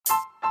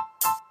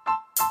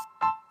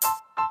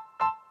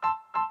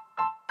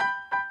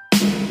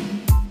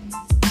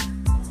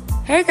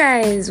Hey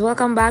guys,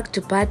 welcome back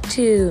to part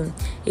 2.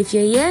 If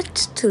you're yet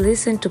to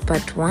listen to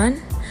part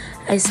 1,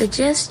 I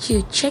suggest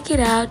you check it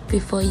out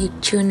before you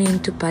tune in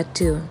to part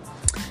 2.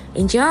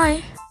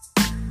 Enjoy!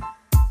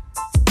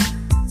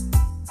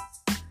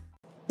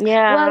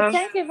 Well,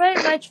 thank you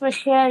very much for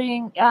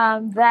sharing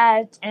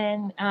that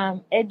and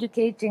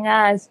educating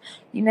us.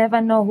 You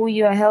never know who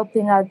you are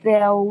helping out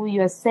there or who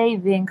you are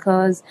saving,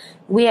 because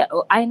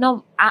I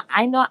know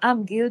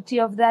I'm guilty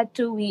of that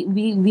too.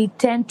 We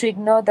tend to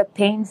ignore the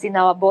pains in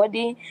our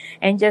body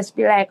and just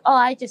be like, oh,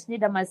 I just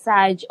need a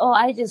massage. Oh,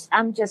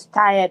 I'm just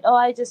tired. Oh,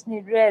 I just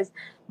need rest.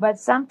 But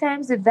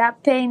sometimes if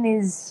that pain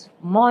is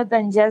more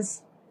than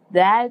just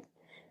that,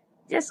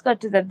 just go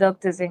to the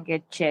doctors and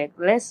get checked.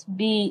 Let's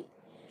be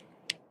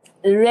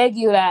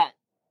regular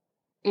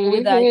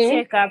with our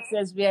checkups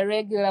as we are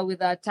regular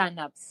with our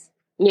turn-ups.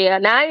 Yeah,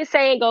 now I ain't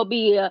saying go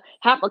be a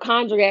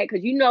hypochondriac,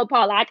 because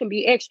Paula, I can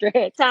be extra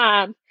at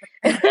times.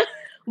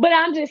 But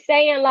I'm just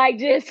saying,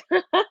 just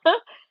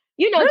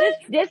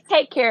just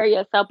take care of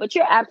yourself. But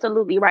you're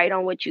absolutely right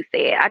on what you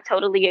said. I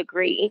totally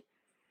agree.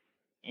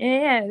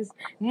 Yes.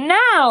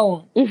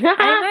 Now,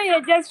 I know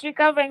you're just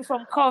recovering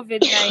from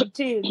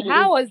COVID-19.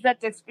 How was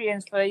that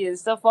experience for you?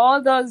 So for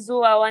all those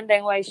who are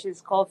wondering why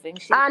she's coughing,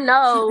 I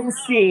know. she's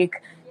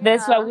sick.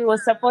 That's why we were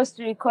supposed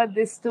to record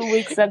this 2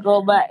 weeks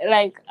ago, but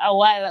like a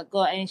while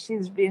ago, and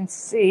she's been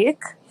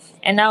sick.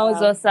 And I was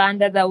also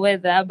under the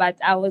weather, but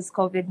I was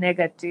COVID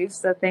negative.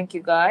 So thank you,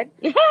 God.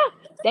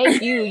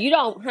 Thank you. You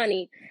don't,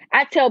 honey.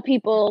 I tell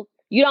people,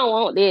 you don't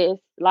want this.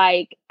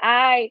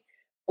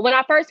 When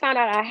I first found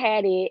out I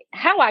had it,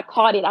 how I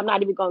caught it, I'm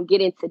not even going to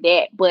get into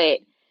that.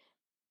 But,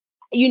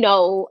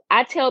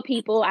 I tell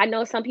people, I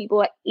know some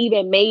people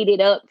even made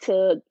it up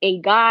to,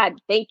 and God,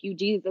 thank you,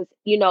 Jesus.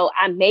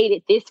 I made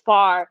it this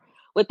far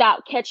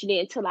without catching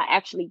it until I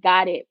actually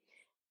got it.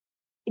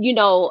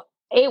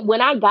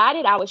 When I got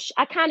it,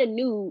 I kind of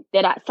knew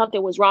that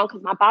something was wrong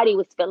because my body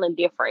was feeling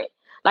different.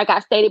 Like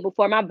I stated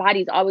before, my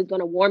body's always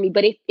going to warn me,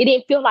 but it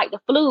didn't feel like the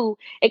flu.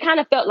 It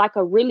kind of felt like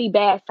a really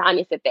bad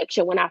sinus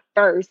infection when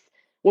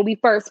we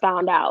first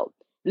found out.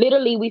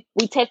 Literally, we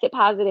tested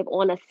positive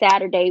on a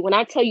Saturday. When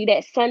I tell you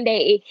that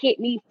Sunday, it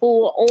hit me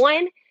full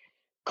on.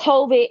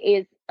 COVID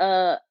is,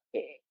 that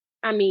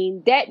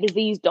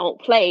disease don't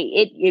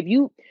play.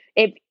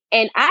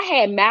 And I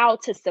had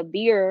mild to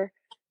severe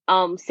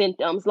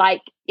symptoms.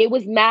 Like it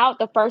was mild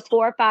the first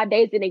 4 or 5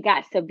 days, and it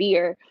got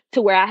severe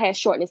to where I had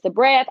shortness of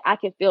breath. I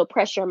could feel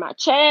pressure in my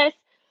chest.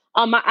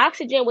 My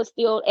oxygen was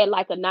still at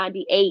like a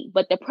 98,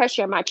 but the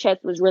pressure in my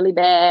chest was really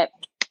bad.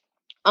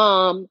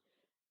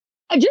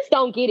 I just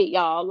don't get it,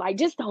 y'all.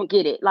 Just don't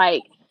get it.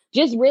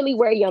 Just really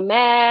wear your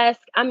mask.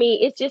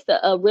 It's just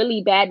a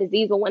really bad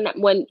disease. But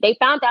when they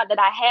found out that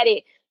I had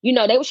it,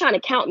 they were trying to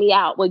count me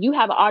out. Well, you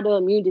have an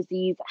autoimmune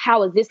disease.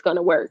 How is this going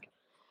to work?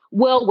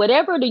 Well,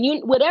 whatever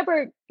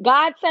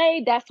God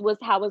say,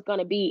 how it's going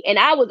to be. And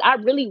I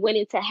really went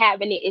into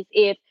having it as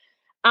if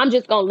I'm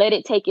just going to let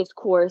it take its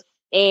course.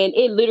 And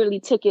it literally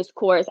took its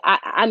course.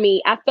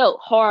 I felt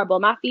horrible.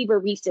 My fever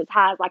reached as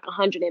high as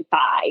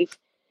 105.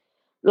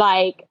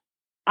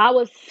 I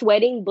was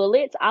sweating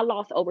bullets. I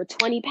lost over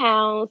 20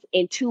 pounds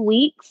in 2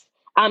 weeks.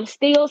 I'm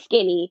still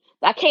skinny.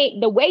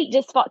 The weight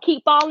just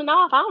keep falling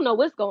off. I don't know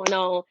what's going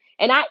on.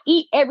 And I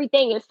eat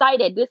everything in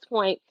sight at this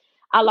point.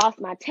 I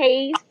lost my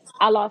taste.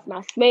 I lost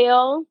my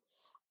smell.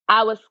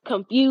 I was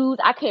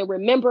confused. I couldn't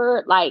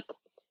remember, how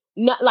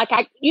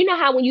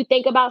when you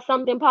think about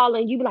something, Paula,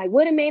 and you be like,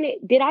 wait a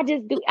minute, did I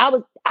just do? I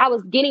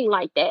was getting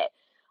like that.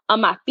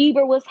 My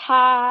fever was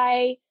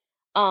high.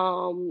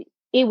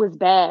 It was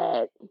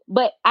bad,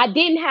 but I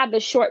didn't have the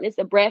shortness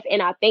of breath, and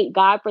I thank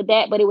God for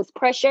that. But it was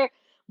pressure.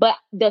 But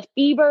the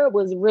fever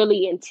was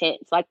really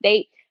intense.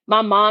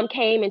 My mom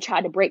came and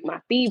tried to break my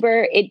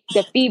fever.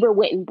 The fever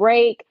wouldn't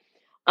break.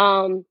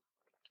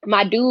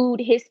 My dude,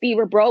 his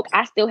fever broke.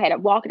 I still had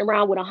it walking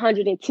around with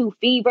 102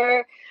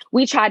 fever.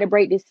 We tried to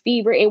break this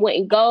fever. It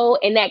wouldn't go.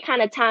 And that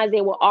kind of ties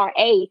in with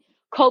RA.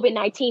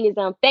 COVID-19 is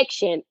an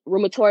infection.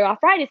 Rheumatoid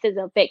arthritis is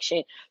an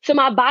infection. So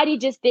my body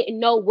just didn't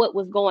know what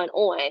was going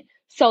on.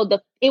 So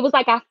it was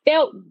like I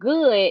felt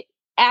good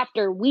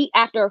after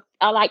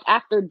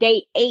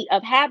day 8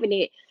 of having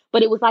it,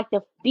 but it was like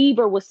the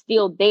fever was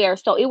still there.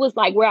 So it was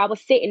like where I was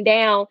sitting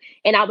down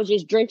and I was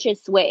just drenching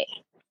sweat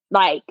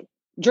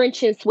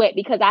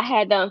because I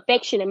had the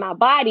infection in my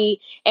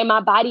body and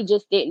my body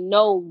just didn't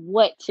know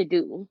what to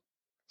do.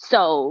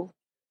 So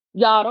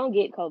y'all don't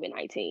get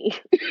COVID-19.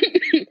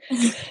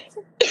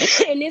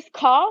 And this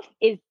cough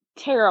is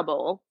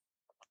terrible.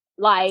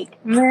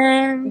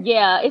 Man.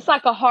 Yeah, it's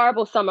like a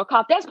horrible summer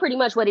cough. That's pretty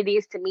much what it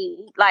is to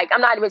me. I'm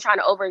not even trying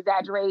to over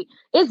exaggerate.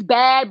 It's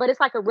bad, but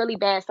it's like a really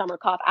bad summer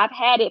cough. I've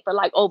had it for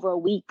over a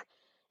week,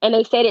 and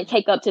they said it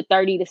take up to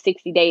 30 to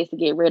 60 days to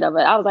get rid of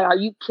it. I was like, are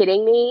you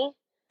kidding me?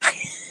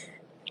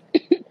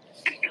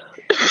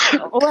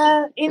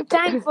 Well, in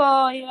time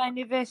for your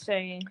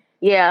anniversary.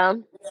 Yeah.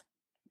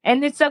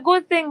 And it's a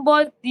good thing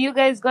both you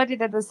guys got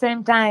it at the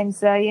same time,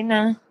 so I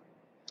know,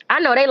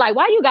 they like,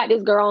 why you got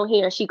this girl on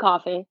here? She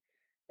coughing.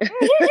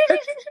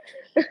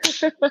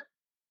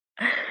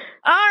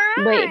 All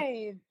But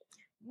right.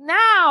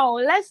 Now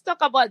let's talk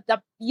about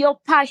your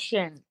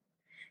passion.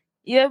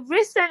 You've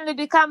recently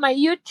become a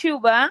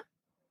YouTuber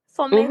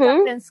for makeup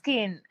mhm. and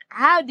skin.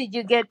 How did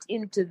you get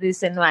into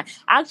this and why?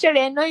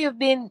 Actually, I know you've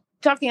been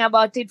talking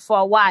about it for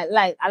a while,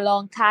 like a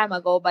long time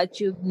ago, but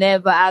you've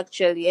never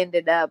actually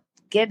ended up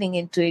getting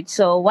into it.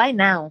 So why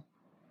now?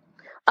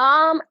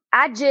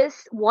 I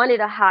just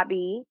wanted a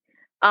hobby,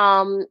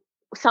 um,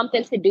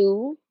 something to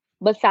do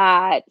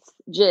besides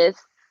just,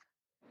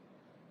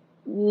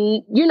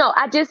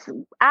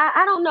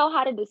 I don't know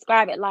how to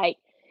describe it. Like,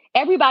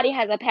 everybody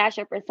has a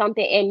passion for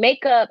something, and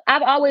makeup,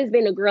 I've always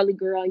been a girly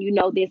girl, you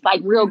know this,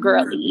 like real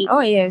girly. Oh,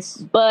 yes.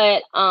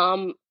 But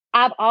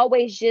I've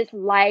always just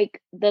liked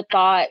the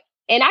thought,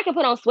 and I can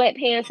put on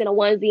sweatpants and a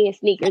onesie and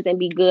sneakers and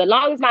be good. As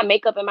long as my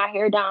makeup and my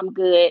hair done, I'm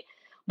good.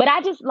 But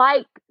I just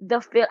like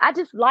the feel. I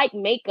just like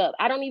makeup.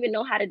 I don't even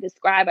know how to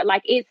describe it.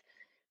 Like, it's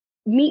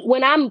me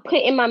when I'm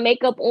putting my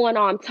makeup on,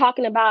 or I'm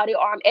talking about it,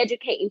 or I'm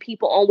educating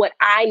people on what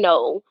I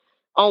know.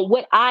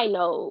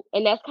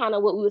 And that's kind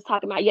of what we was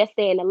talking about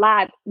yesterday in the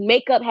live.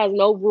 Makeup has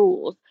no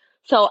rules.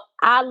 So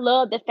I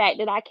love the fact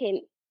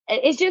that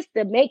it's just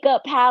the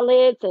makeup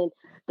palettes and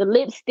the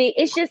lipstick.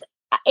 It's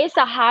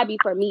a hobby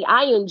for me.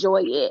 I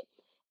enjoy it.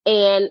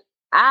 And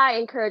I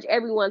encourage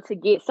everyone to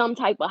get some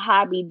type of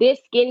hobby. This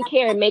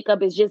skincare and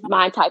makeup is just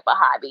my type of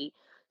hobby.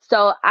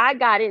 So I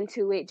got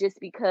into it just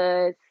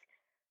because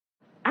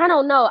I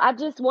don't know.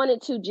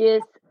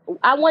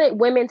 I wanted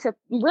women to,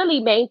 really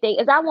main thing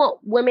is I want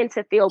women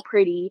to feel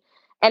pretty,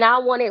 and I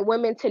wanted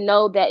women to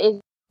know that it's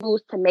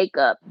rules to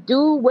makeup.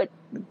 Do what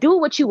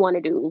you want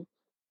to do.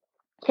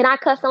 Can I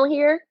cuss on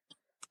here?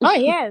 Oh,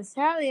 yes.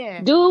 Hell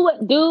yeah. Do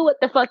what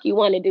the fuck you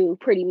want to do,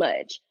 pretty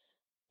much.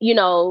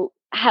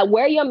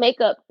 Wear your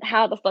makeup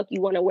how the fuck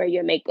you want to wear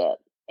your makeup.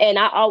 And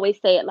I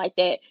always say it like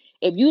that.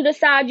 If you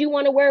decide you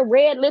want to wear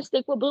red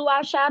lipstick with blue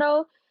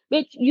eyeshadow,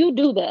 bitch, you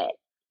do that.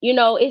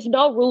 It's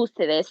no rules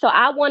to this. So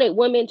I wanted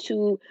women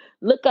to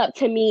look up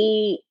to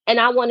me, and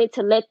I wanted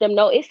to let them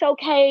know it's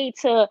okay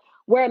to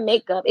wear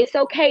makeup. It's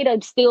okay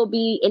to still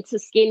be into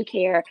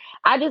skincare.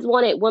 I just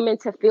wanted women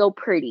to feel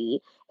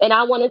pretty, and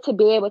I wanted to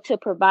be able to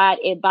provide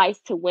advice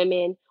to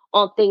women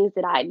on things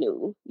that I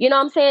knew. You know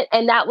what I'm saying?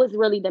 And that was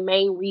really the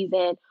main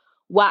reason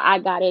why I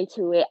got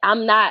into it.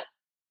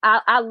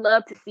 I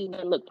love to see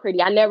men look pretty.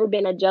 I never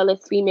been a jealous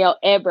female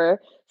ever.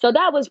 So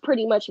that was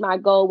pretty much my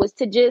goal, was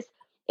to just,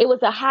 it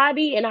was a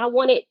hobby, and I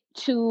wanted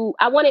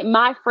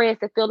my friends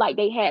to feel like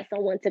they had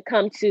someone to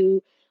come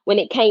to when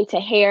it came to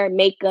hair,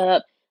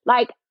 makeup.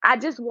 Like, I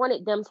just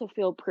wanted them to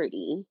feel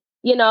pretty.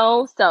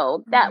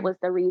 So that was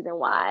the reason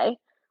why.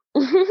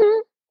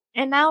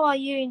 And how are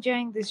you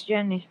enjoying this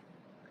journey?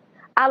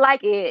 I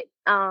like it.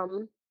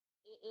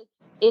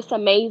 It's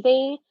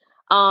amazing.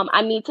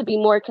 I need to be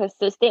more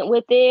consistent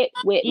with it.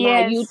 With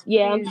my youth,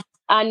 Yes, yeah. please.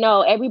 I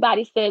know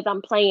everybody says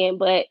I'm playing,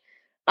 but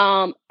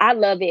I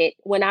love it.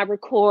 When I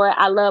record,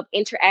 I love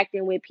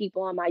interacting with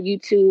people on my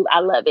YouTube. I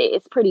love it.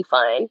 It's pretty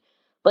fun.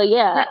 But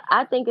yeah,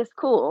 I think it's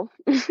cool.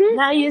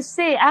 Now you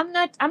see, I'm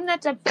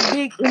not a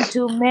big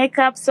into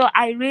makeup, so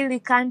I really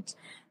can't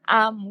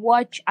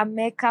watch a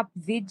makeup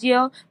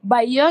video.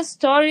 But your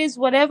stories,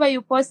 whatever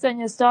you post on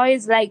your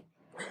stories, like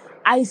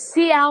I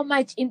see how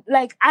much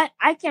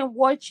I can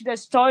watch the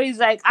stories,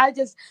 like I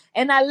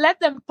let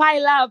them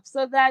pile up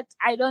so that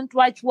I don't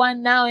watch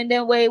one now and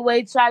then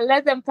wait. So I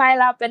let them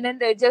pile up, and then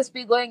they just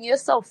be going, "You're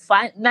so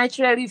fun,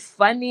 naturally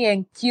funny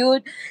and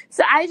cute."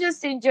 So I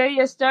just enjoy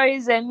your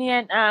stories. And me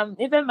and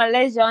even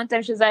Malaysia one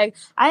time, she's like,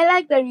 "I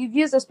like the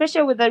reviews,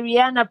 especially with the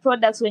Rihanna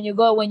products when you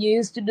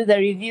used to do the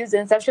reviews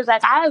and stuff." She was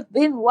like, "I've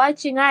been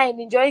watching her and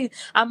enjoying.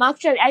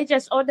 I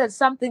just ordered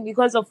something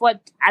because of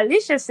what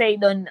Alicia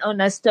said on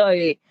a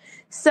story."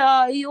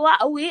 So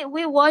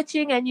we're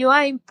watching, and you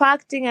are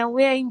impacting, and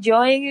we're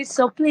enjoying it.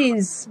 So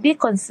please be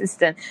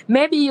consistent.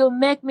 Maybe you'll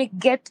make me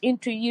get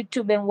into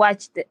YouTube and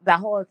watch the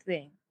whole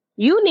thing.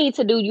 You need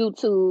to do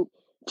YouTube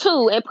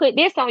too and put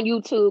this on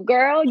YouTube,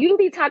 girl. You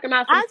be talking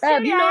about some stuff.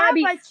 Actually, I have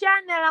a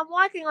channel. I'm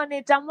working on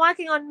it. I'm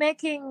working on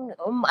making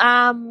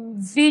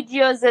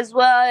videos as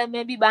well, and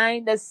maybe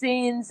behind the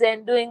scenes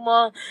and doing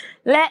more.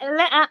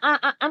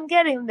 I'm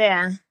getting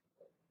there.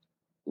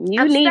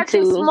 You I'm need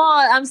starting to. small.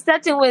 I'm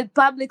starting with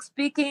public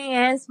speaking,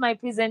 hence my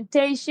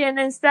presentation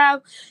and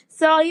stuff.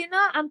 So,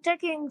 I'm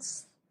taking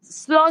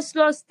slow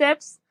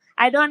steps.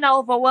 I don't want to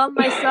overwhelm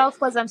myself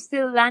because I'm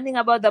still learning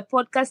about the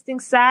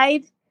podcasting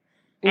side.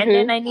 And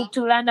then I need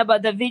to learn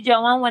about the video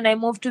one. When I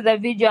move to the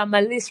video, I'm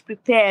at least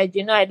prepared.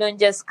 I don't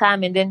just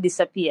come and then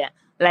disappear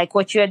like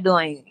what you're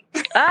doing.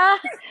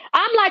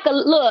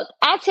 Look,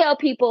 I tell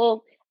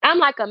people I'm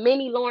like a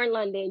mini Lauren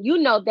London. You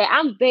know that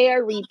I'm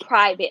very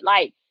private.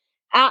 Like,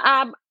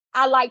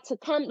 I like to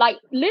come, like,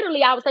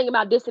 literally I was thinking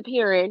about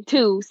disappearing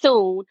too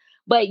soon.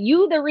 But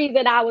you the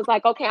reason I was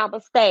like, okay, I'm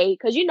gonna stay.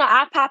 Cause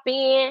I pop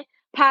in,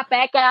 pop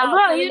back out,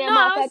 Well, come in that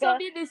I also motherfucker,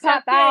 be pop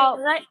disappearing. out.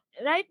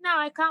 right now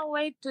I can't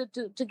wait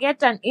to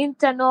get an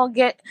internal,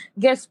 get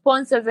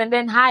sponsors, and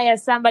then hire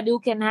somebody who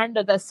can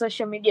handle the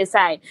social media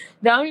side.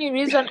 The only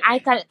reason I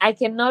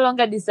can no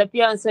longer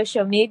disappear on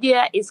social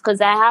media is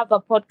because I have a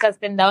podcast,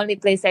 and the only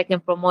place I can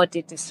promote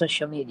it is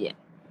social media.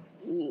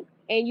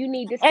 And you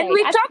need to And stay.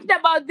 we talked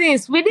about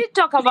this. We did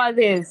talk about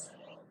this.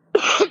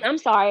 I'm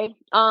sorry.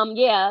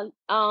 Yeah.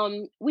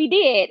 We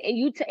did,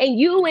 and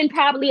you and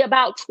probably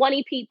about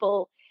 20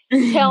 people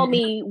tell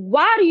me,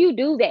 why do you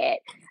do that?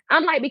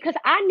 I'm like, because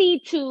I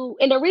need to,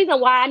 and the reason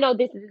why I know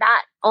this is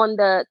not on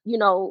the,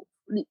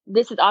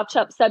 this is off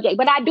subject,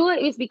 but I do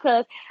it is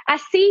because I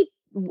see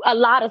a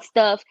lot of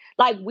stuff,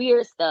 like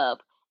weird stuff,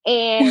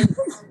 and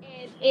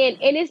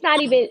and it's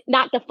not even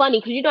not the funny,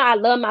 because I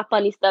love my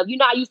funny stuff.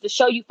 I used to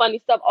show you funny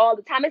stuff all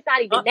the time. It's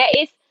not even that.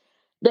 It's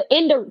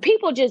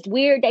people just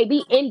weird. They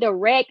be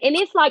indirect, and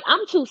it's like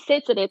I'm too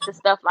sensitive to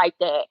stuff like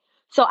that.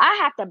 So I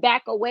have to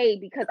back away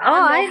because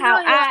I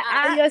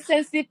know your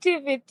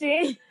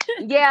sensitivity.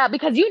 Yeah,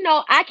 because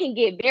I can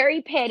get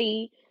very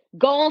petty,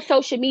 go on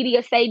social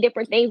media, say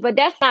different things, but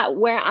that's not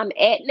where I'm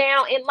at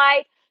now in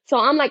life. So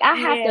I'm like, I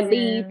have to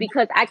leave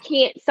because I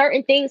can't.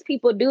 Certain things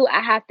people do,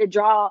 I have to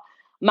draw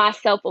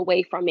myself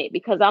away from it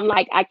because I'm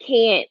like, I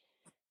can't.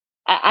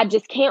 I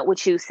just can't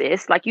with you,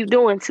 sis. Like, you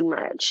doing too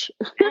much.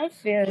 I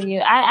feel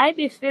you. I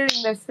be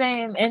feeling the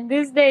same. And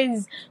these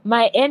days,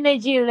 my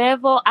energy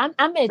level, I'm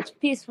at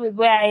peace with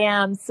where I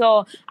am.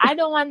 So I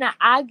don't want to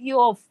argue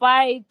or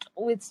fight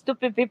with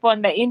stupid people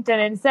on the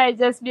internet. So I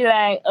just be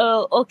like,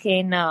 oh,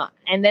 okay, no.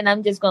 And then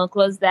I'm just going to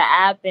close the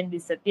app and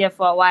disappear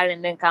for a while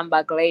and then come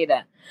back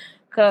later.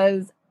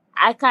 Because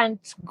I can't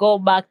go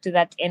back to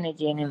that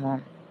energy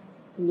anymore.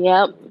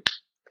 Yep.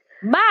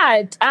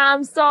 But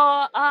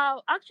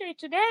actually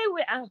today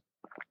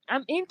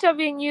I'm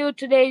interviewing you.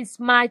 Today is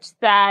March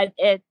 3rd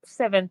at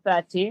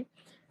 7:30,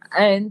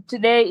 and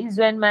today is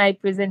when my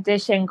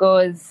presentation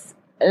goes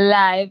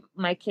live.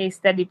 My case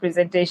study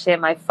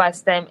presentation, my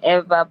first time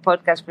ever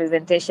podcast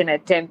presentation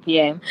at 10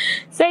 p.m.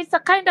 So it's a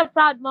kind of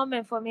proud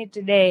moment for me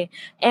today.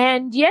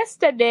 And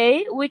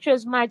yesterday, which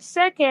was March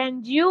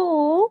 2nd,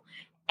 you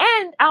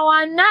and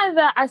our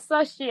another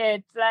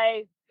associate,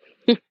 like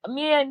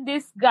me and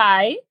this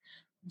guy,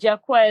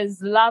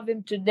 Jaquez, love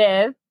him to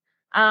death.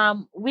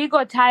 We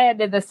got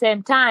hired at the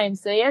same time.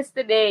 So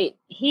yesterday,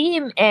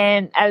 him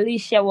and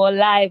Alicia were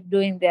live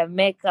doing their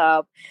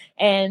makeup,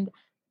 and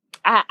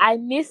I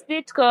missed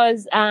it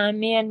because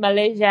me and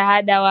Malaysia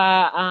had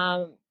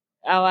our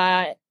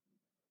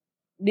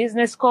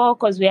business call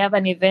because we have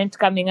an event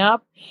coming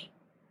up.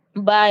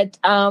 But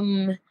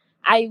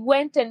I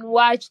went and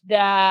watched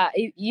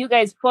you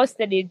guys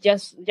posted it.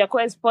 Just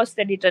Jaquez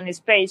posted it on his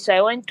page, so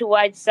I went to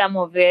watch some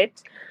of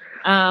it.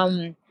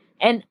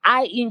 And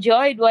I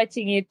enjoyed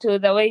watching it too,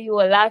 the way you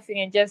were laughing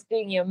and just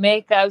doing your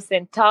makeups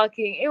and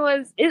talking. It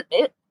was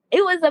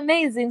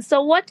amazing.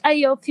 So what are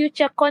your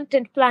future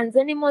content plans?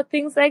 Any more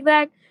things like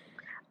that?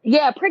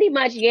 Yeah, pretty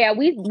much. Yeah,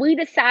 we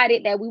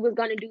decided that we was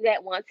going to do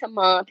that once a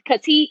month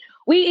because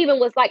we even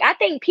was like, I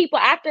think people,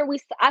 after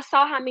I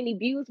saw how many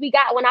views we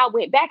got when I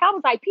went back, I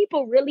was like,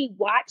 people really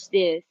watch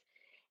this.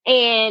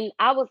 And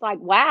I was like,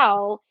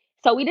 wow.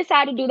 So we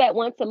decided to do that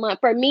once a month.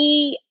 For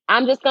me,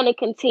 I'm just going to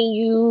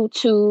continue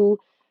to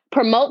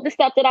promote the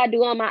stuff that I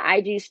do on my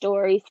IG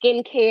story,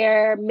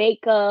 skincare,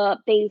 makeup,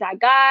 things I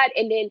got,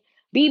 and then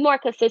be more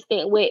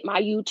consistent with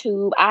my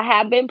YouTube. I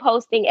have been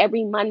posting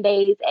every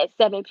Mondays at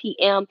 7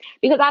 p.m.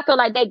 because I feel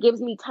like that gives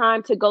me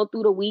time to go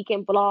through the week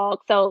and vlog.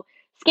 So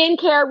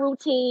skincare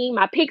routine,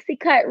 my pixie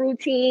cut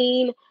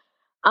routine,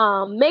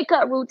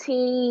 makeup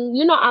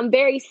routine. I'm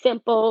very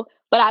simple,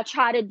 but I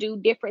try to do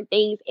different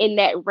things in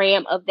that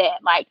ram of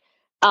that. Like,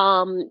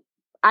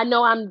 I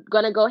know I'm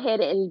gonna go ahead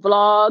and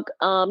vlog,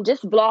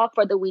 just vlog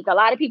for the week. A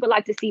lot of people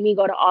like to see me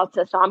go to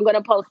Ulta, so I'm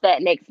gonna post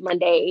that next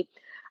Monday.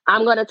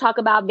 I'm gonna talk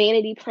about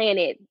Vanity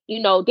Planet,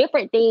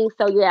 different things.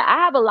 So yeah, I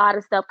have a lot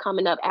of stuff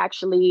coming up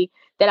actually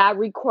that I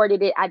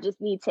recorded it. I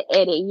just need to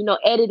edit.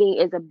 Editing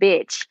is a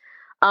bitch.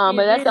 But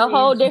that's a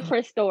whole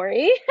different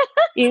story.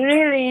 It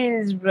really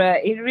is, bro.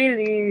 It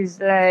really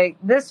is. Like,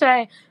 that's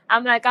why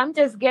I'm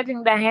just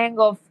getting the hang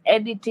of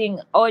editing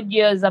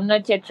audios. I'm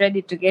not yet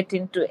ready to get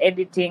into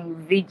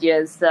editing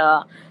videos.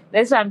 So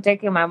that's why I'm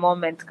taking my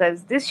moment,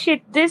 because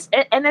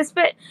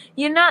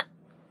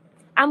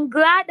I'm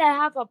glad I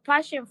have a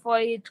passion for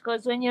it,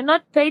 because when you're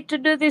not paid to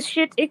do this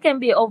shit, it can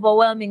be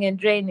overwhelming and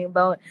draining.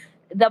 But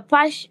the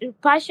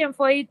passion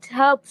for it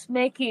helps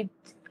make it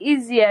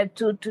easier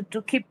to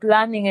keep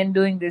learning and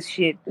doing this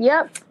shit.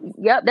 Yep.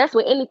 That's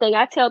with anything.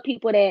 I tell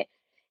people that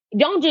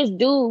don't just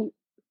do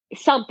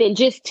something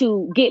just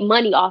to get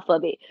money off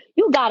of it.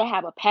 You got to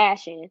have a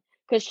passion,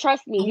 because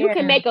trust me, you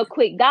can make a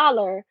quick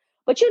dollar,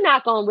 but it's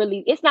not going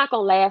to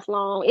last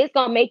long. It's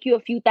going to make you a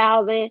few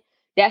thousand.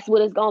 That's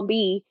what it's going to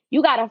be.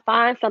 You got to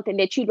find something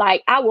that you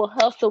like. I will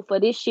hustle for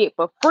this shit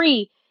for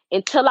free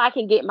until I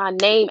can get my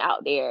name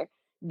out there.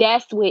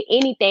 That's with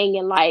anything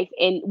in life.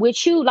 And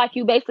with you, like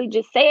you basically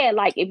just said,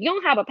 like, if you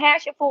don't have a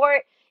passion for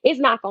it, it's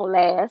not going to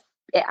last.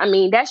 I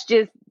mean, that's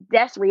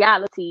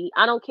reality.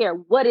 I don't care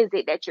what is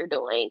it that you're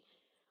doing.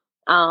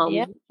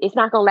 Yeah. It's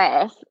not gonna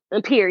last.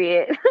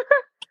 Period.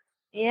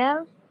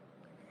 Yeah.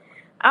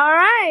 All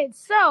right.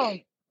 So,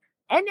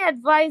 any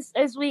advice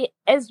as we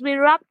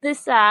wrap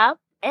this up?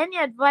 Any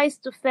advice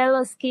to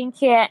fellow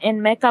skincare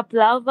and makeup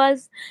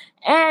lovers?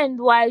 And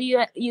while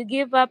you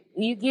give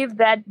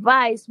the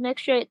advice, make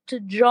sure to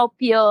drop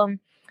your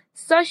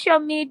social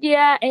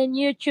media and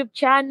YouTube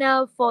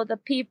channel for the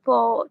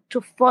people to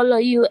follow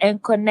you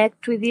and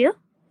connect with you.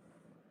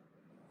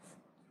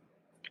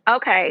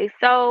 Okay,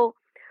 so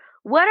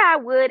what I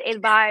would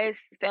advise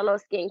fellow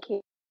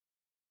skincare,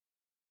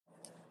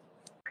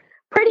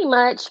 pretty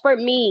much for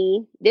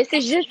me, this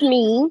is just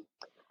me.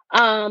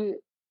 Um,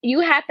 you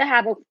have to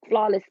have a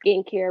flawless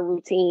skincare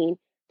routine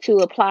to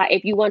apply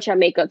if you want your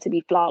makeup to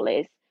be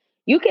flawless.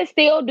 You can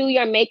still do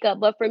your makeup,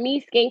 but for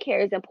me,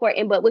 skincare is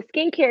important. But with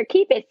skincare,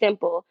 keep it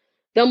simple.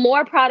 The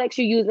more products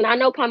you use, and I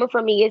know coming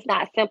from me, it's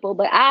not simple,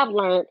 but I've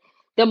learned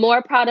the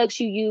more products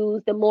you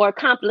use, the more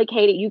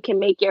complicated you can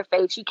make your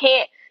face. You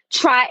can't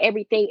try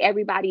everything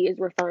everybody is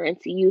referring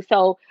to you.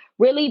 So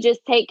really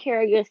just take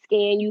care of your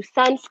skin. Use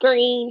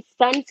sunscreen.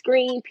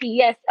 Sunscreen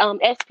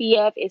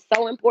SPF is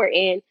so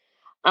important.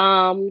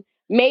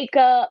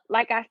 Makeup,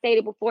 like I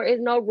stated before, is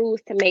no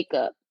rules to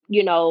makeup.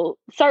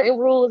 Certain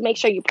rules, make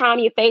sure you prime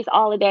your face,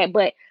 all of that,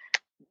 but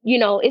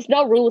it's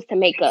no rules to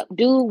makeup.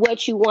 Do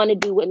what you want to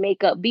do with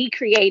makeup. Be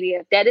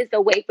creative. That is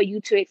the way for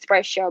you to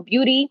express your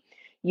beauty,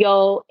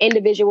 your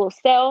individual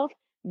self.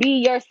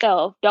 Be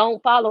yourself.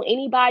 Don't follow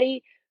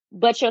anybody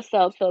but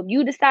yourself. So if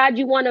you decide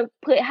you want to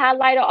put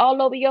highlighter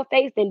all over your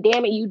face, then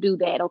damn it, you do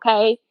that,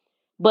 okay?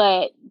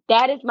 But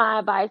that is my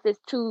advice. It's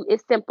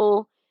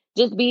simple.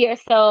 Just be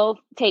yourself.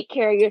 Take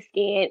care of your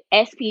skin.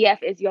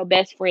 SPF is your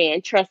best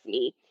friend. Trust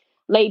me,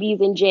 ladies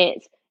and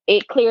gents.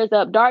 It clears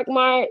up dark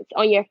marks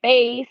on your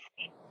face.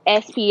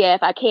 SPF,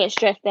 I can't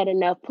stress that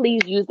enough.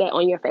 Please use that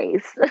on your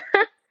face.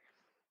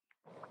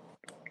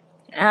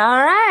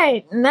 All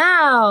right.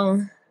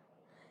 Now,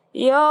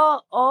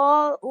 you're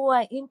all who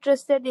are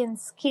interested in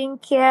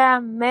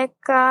skincare,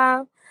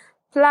 makeup.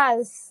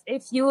 Plus,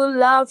 if you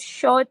love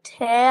short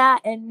hair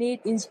and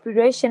need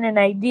inspiration and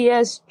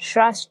ideas,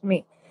 trust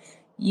me,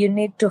 you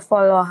need to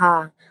follow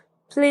her.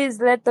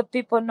 Please let the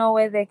people know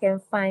where they can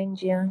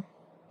find you.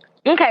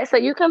 Okay, so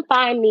you can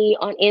find me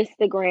on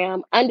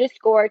Instagram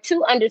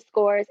 _2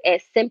 underscores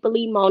at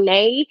Simply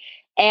Monet,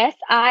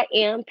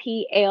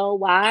 SIMPLY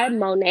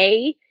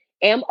Monet,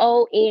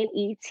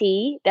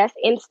 MONET. That's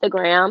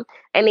Instagram.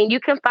 And then you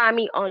can find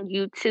me on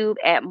YouTube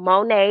at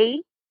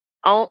Monet,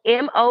 on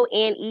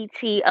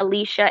MONET,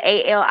 Alisha,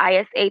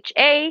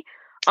 ALISHA.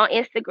 On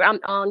Instagram,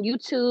 on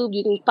YouTube,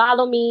 you can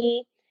follow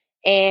me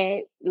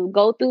and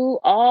go through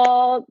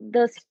all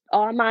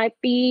my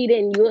feed,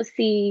 and you'll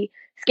see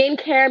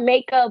skincare,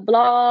 makeup,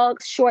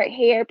 vlogs, short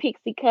hair,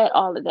 pixie cut,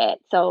 all of that.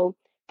 So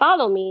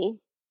follow me.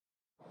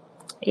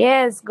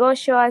 Yes, go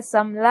show her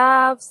some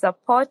love,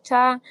 support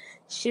her.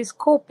 She's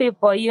cool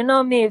people. You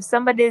know me, if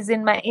somebody's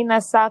in my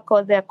inner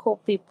circle, they're cool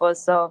people.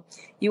 So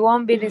you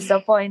won't be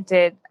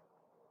disappointed.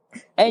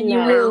 And you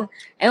will.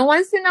 And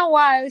once in a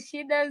while,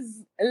 she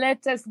does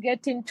let us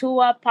get into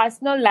her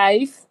personal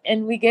life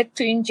and we get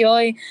to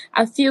enjoy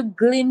a few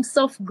glimpses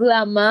of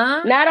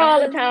glamour. Not all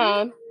the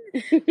time. A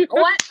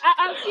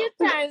few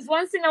times,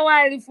 once in a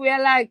while, if we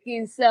are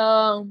lucky.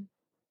 So,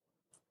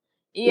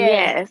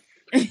 yeah.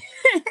 Yes.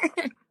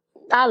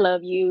 I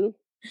love you.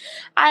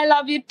 I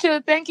love you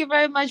too. Thank you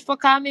very much for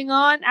coming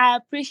on. I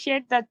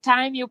appreciate the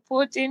time you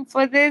put in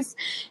for this,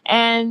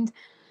 and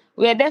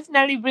we're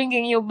definitely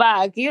bringing you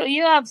back. We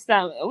have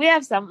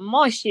some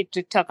more shit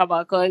to talk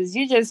about because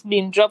you just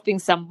been dropping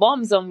some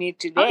bombs on me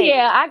today. Oh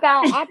yeah,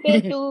 I've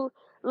been through.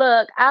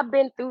 Look, I've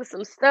been through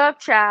some stuff,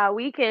 child.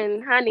 We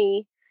can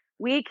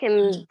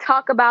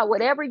talk about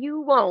whatever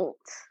you want.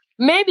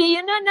 Maybe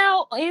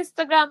now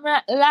Instagram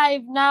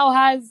Live now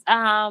has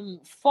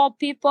 4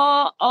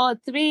 people or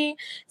 3,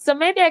 so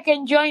maybe I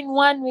can join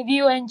one with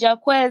you and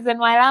Jaquez, and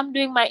while I'm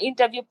doing my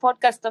interview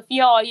podcast of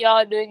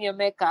y'all doing your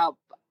makeup.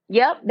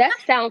 Yep, that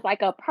sounds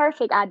like a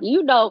perfect idea.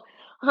 You know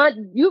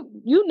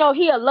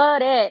he'll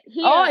love that.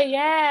 Oh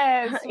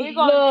yes, we're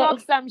gonna talk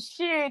some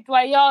shit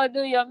while y'all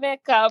do your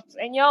makeup,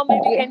 and y'all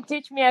maybe can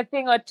teach me a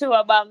thing or two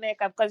about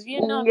makeup because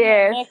me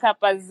makeup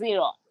is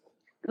zero.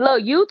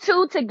 Look, you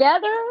two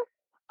together.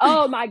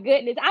 Oh my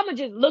goodness. I'ma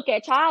just look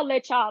at y'all. I'll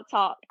let y'all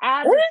talk.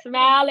 I'll just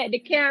smile at the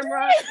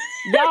camera.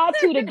 Y'all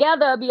two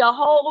together will be a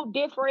whole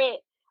different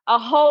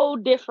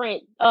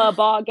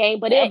ball game,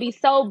 but it'll be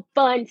so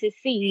fun to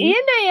see.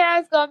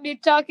 Y'all's gonna be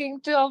talking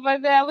to over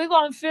there. We're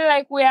gonna feel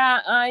like we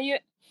are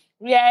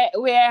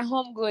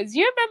home goods.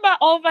 You remember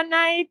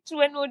overnight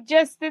when we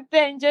just sit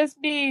there and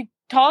just be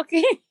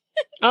talking?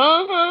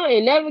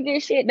 And never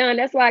get shit done.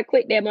 That's why I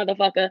quit that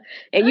motherfucker.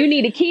 And you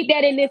need to keep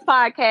that in this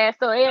podcast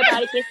so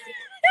everybody can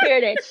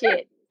hear that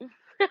shit.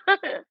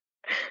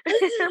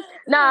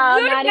 No,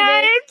 not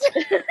even.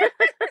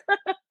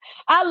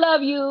 I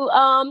love you.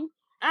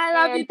 I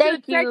love you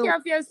too. Take care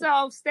of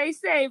yourself. Stay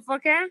safe,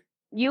 okay?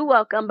 You're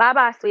welcome.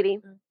 Bye-bye,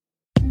 sweetie.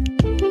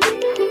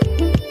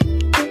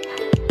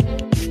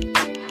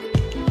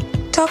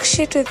 Talk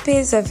Shit with P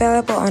is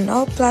available on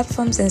all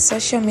platforms and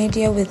social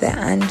media with the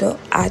handle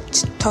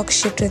at Talk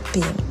Shit with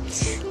P.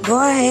 Go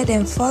ahead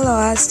and follow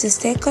us to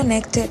stay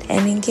connected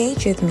and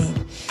engage with me.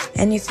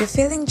 And if you're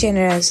feeling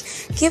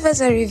generous, give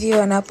us a review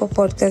on Apple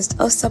Podcast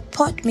or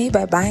support me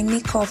by buying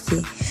me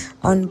coffee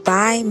on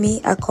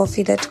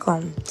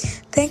buymeacoffee.com.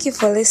 Thank you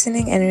for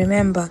listening, and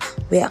remember,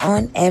 we are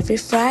on every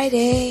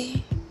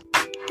Friday.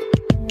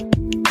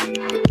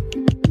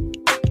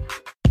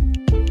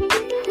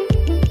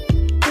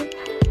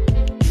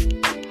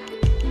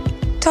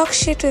 Talk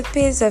Shit with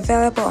P is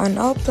available on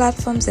all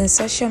platforms and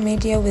social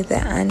media with the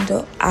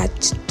handle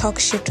at Talk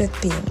Shit with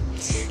P.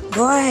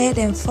 Go ahead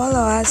and follow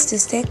us to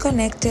stay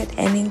connected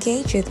and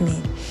engage with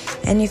me.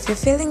 And if you're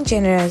feeling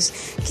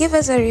generous, give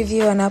us a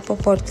review on Apple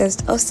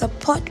Podcast or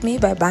support me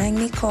by buying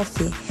me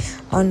coffee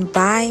on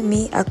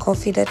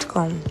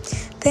buymeacoffee.com.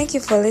 Thank you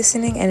for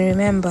listening, and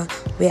remember,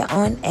 we are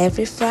on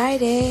every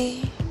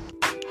Friday.